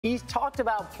He's talked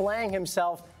about playing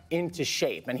himself into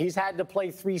shape, and he's had to play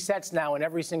 3 sets now in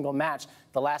every single match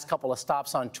the last couple of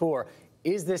stops on tour.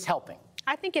 Is this helping?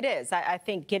 I think it is. I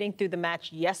think getting through the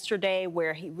match yesterday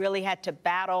where he really had to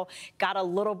battle, got a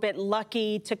little bit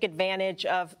lucky, took advantage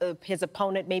of his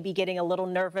opponent maybe getting a little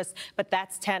nervous, but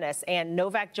that's tennis. And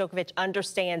Novak Djokovic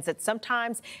understands that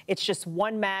sometimes it's just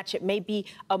one match. It may be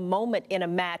a moment in a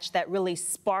match that really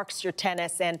sparks your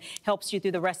tennis and helps you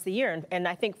through the rest of the year. And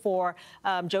I think for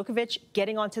Djokovic,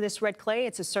 getting onto this red clay,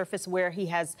 it's a surface where he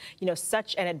has,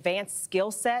 such an advanced skill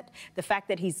set. The fact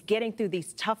that he's getting through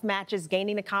these tough matches,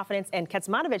 gaining the confidence, and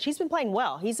Kecmanovic, he's been playing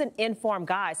well. He's an in-form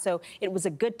guy, so it was a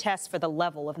good test for the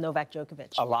level of Novak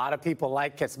Djokovic. A lot of people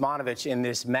like Kecmanovic in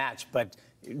this match, but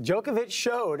Djokovic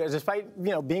showed, despite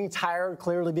being tired,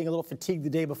 clearly being a little fatigued the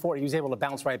day before, he was able to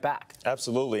bounce right back.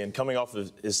 Absolutely, and coming off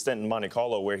of his stint in Monte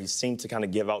Carlo, where he seemed to kind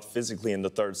of give out physically in the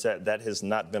third set, that has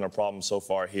not been a problem so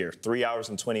far here. 3 hours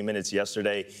and 20 minutes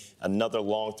yesterday, another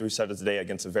long 3-setter today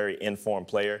against a very in-form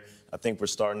player. I think we're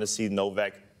starting to see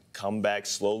Novak come back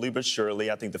slowly but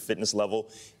surely. I think the fitness level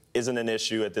isn't an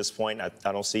issue at this point. I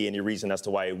don't see any reason as to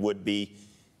why it would be.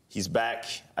 He's back.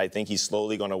 I think he's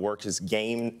slowly going to work his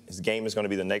game. His game is going to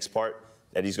be the next part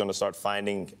that he's going to start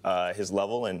finding his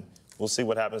level, and we'll see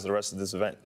what happens the rest of this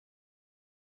event.